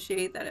really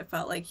appreciate that it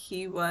felt like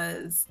he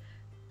was,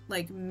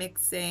 like,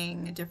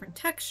 mixing different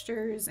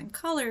textures and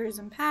colors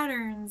and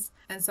patterns.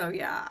 And so,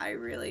 yeah, I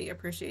really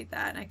appreciate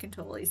that. And I can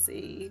totally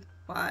see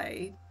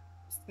why,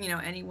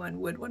 anyone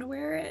would want to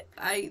wear it.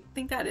 I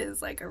think that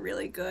is, like, a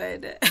really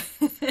good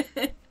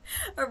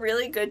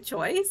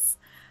choice.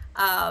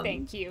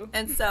 Thank you.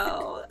 And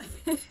so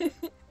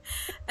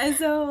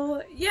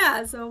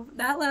yeah, so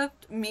that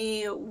left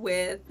me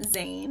with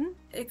Zane.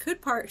 It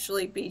could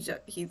partially be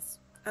he's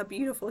a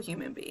beautiful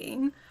human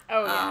being.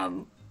 Oh, yeah.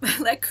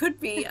 That could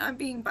be, I'm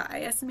being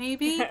biased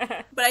maybe,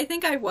 but I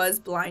think I was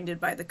blinded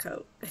by the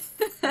coat.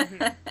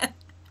 Mm-hmm.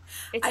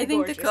 It's a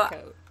gorgeous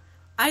coat.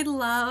 I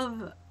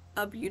love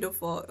a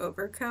beautiful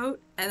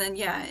overcoat, and then,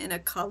 yeah, in a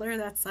color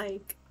that's,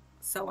 like,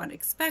 so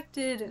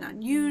unexpected and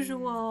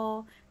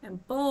unusual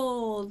and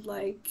bold,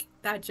 like,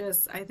 that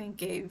just, I think,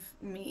 gave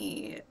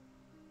me,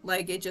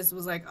 like, it just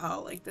was like,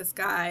 oh, like, this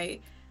guy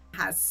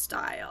has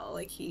style.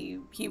 Like, he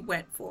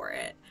went for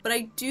it. But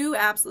I do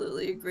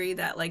absolutely agree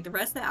that, like, the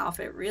rest of the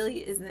outfit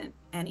really isn't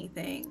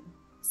anything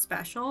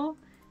special,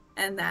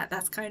 and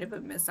that's kind of a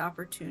missed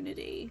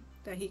opportunity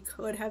that he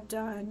could have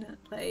done,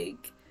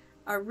 like,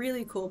 a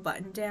really cool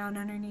button down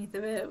underneath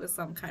of it with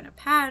some kind of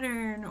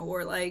pattern,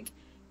 or, like,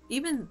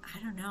 even, I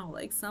don't know,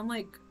 like, some,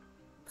 like,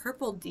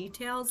 purple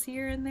details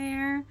here and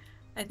there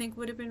I think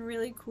would have been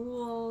really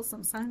cool.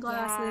 Some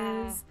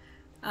sunglasses.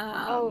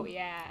 Yeah. Oh,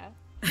 yeah.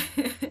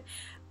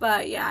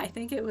 But, yeah, I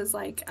think it was,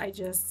 like, I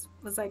just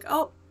was like,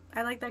 oh,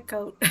 I like that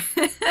coat.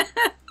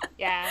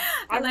 Yeah.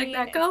 I like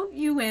that coat.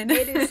 You win.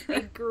 It is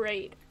a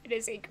great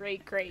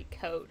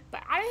coat.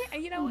 But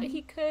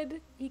he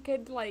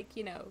could like,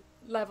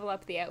 level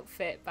up the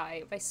outfit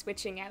by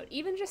switching out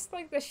even just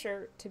like the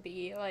shirt to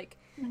be like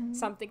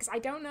something. 'Cause I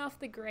don't know if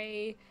the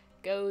gray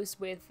goes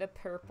with the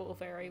purple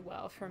very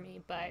well for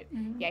me, but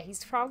yeah,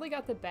 he's probably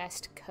got the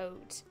best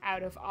coat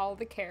out of all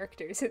the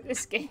characters in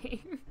this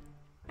game.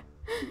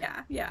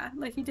 Yeah.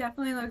 Like, he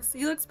definitely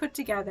looks put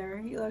together.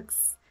 He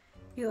looks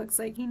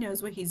like he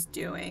knows what he's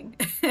doing.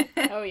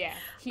 Oh yeah,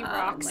 he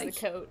rocks the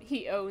coat.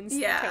 He owns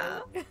the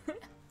coat.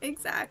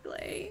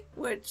 Exactly.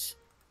 Which,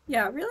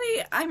 yeah,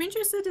 really, I'm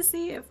interested to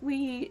see if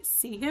we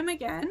see him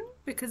again,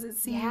 because it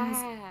seems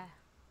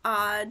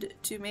odd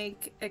to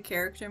make a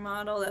character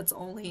model that's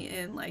only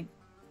in, like,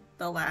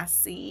 the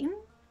last scene.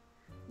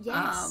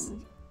 Yes.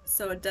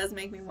 So it does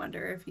make me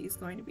wonder if he's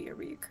going to be a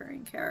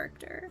reoccurring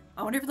character.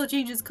 I wonder if they'll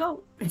change his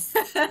coat.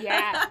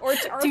 Yeah, or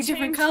two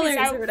different colors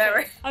or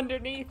whatever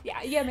underneath.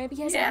 Yeah, maybe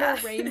he has a whole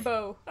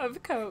rainbow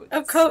of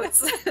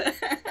coats.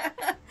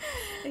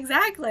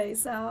 Exactly.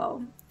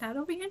 So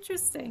that'll be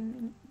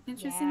interesting to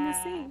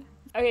see.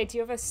 Okay, do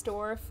you have a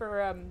store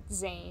for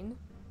Zane?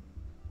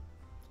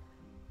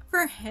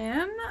 For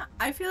him,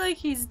 I feel like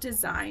he's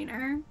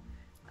designer.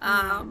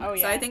 Oh,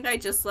 yeah. So I think I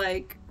just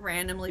like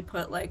randomly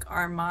put like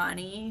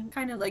Armani,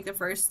 kind of like the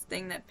first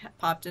thing that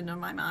popped into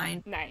my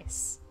mind.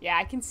 Nice. Yeah,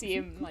 I can see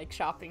him like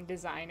shopping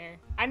designer.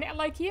 And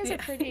like he has a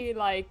pretty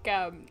like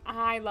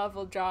high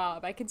level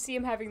job. I can see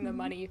him having the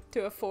money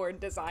to afford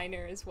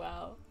designer as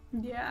well.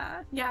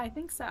 Yeah, I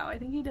think so. I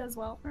think he does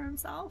well for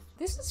himself.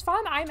 This was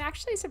fun. I'm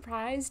actually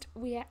surprised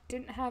we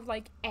didn't have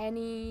like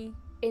any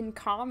in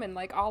common.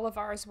 Like all of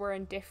ours were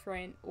in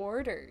different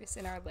orders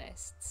in our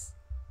lists.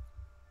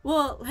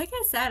 Well, like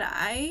I said,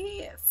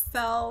 I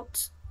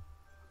felt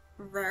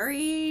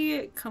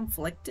very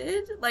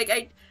conflicted.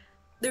 Like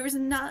there was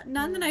none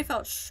that I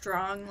felt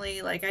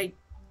strongly,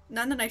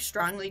 none that I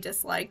strongly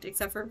disliked,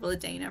 except for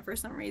Vladena for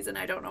some reason.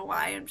 I don't know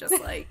why. I'm just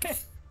like,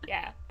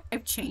 yeah.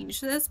 I've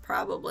changed this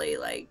probably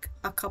like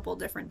a couple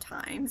different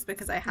times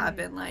because I have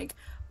been like,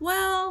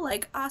 well,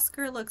 like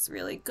Oscar looks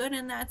really good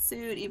in that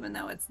suit, even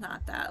though it's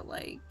not that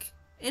like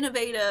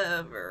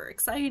innovative or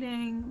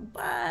exciting,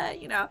 but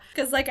you know,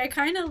 because like I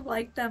kind of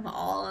like them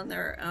all in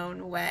their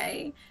own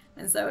way,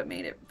 and so it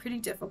made it pretty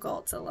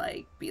difficult to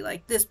like be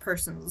like, this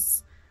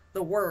person's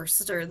the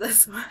worst or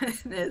this one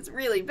is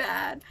really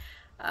bad.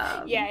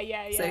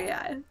 Yeah. So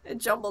yeah, it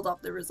jumbled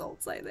up the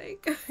results, I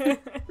think.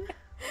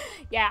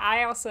 Yeah,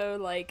 I also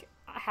like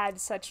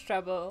had such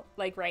trouble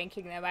like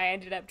ranking them. I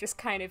ended up just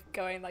kind of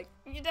going like,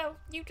 you know,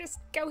 you just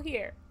go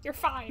here, you're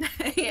fine.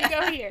 You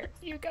go here,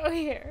 you go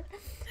here.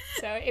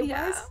 So it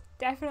was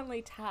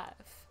definitely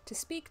tough. To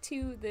speak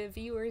to the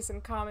viewers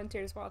and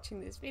commenters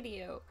watching this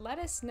video, let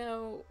us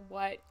know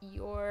what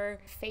your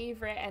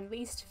favorite and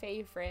least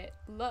favorite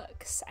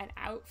looks and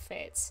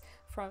outfits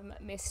from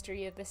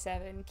Mystery of the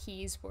Seven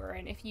Keys were,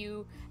 and if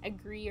you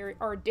agree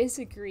or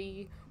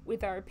disagree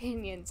with our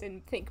opinions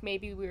and think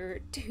maybe we were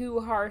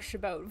too harsh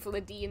about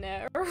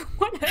Vladena or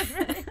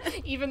whatever,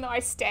 even though I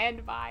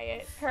stand by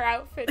it. Her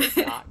outfit is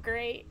not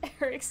great.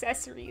 Her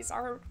accessories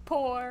are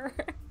poor.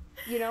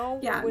 You know,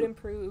 what would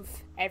improve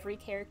every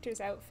character's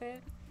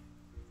outfit?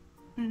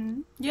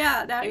 Mm-hmm.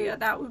 Yeah,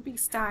 that would be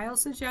style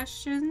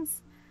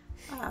suggestions.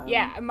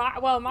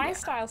 My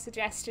style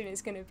suggestion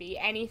is going to be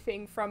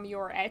anything from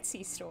your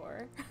Etsy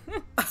store.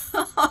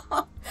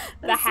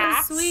 The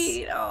hats. So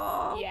sweet.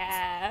 Oh.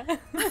 Yeah.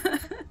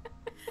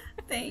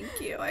 Thank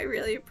you. I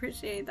really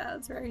appreciate that.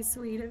 It's very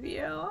sweet of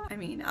you. I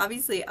mean,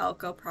 obviously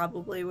Elko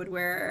probably would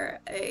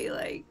wear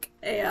a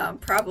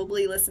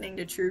probably listening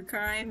to true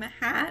crime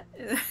hat.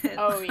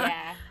 Oh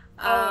yeah.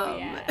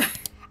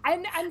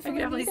 And for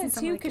Anita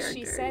too, because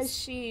she says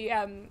she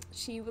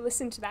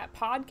listened to that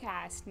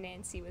podcast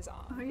Nancy was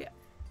on.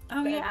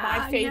 Oh yeah.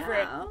 My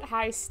favorite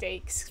high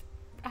stakes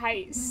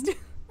heist.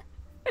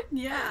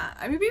 Yeah,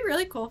 I mean, it'd be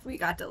really cool if we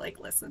got to like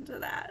listen to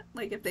that.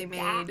 Like if they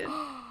made. Yeah,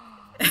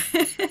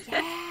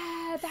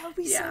 that would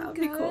be so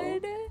good. Cool.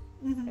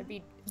 That'd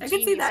be I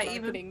could see that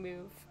marketing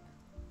move.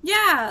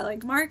 Yeah,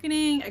 like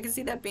marketing. I could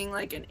see that being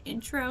like an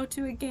intro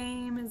to a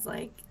game, is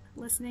like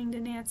listening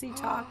to Nancy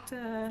talk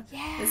to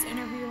this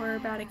interviewer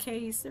about a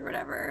case or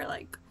whatever.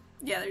 Like,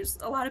 yeah, there's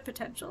a lot of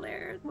potential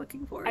there.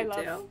 Looking forward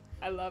to.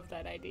 I love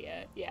that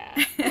idea.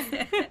 Yeah.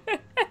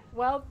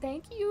 Well,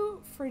 thank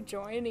you for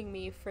joining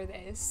me for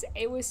this.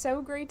 It was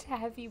so great to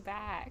have you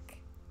back.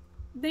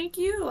 Thank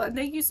you.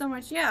 Thank you so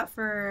much,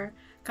 for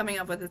coming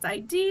up with this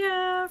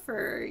idea,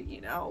 for,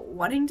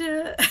 wanting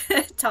to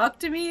talk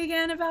to me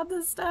again about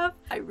this stuff.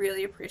 I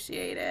really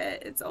appreciate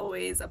it. It's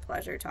always a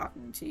pleasure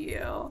talking to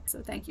you. So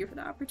thank you for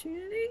the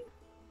opportunity.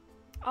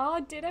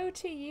 Oh, ditto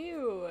to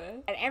you.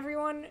 And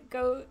everyone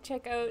go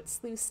check out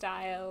Sleuth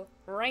Style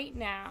right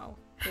now,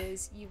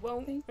 because you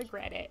won't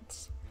regret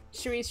it.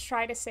 Should we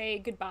try to say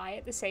goodbye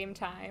at the same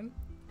time?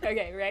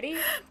 Okay, ready?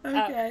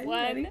 Okay.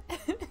 1,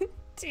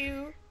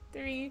 2,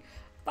 3,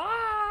 bye!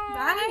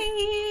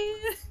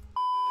 Bye!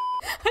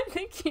 I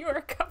think you were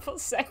a couple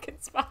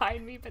seconds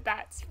behind me, but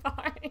that's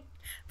fine.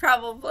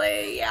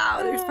 Probably,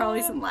 yeah. There's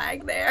probably some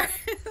lag there.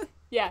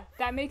 Yeah,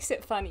 that makes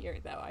it funnier,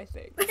 though, I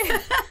think.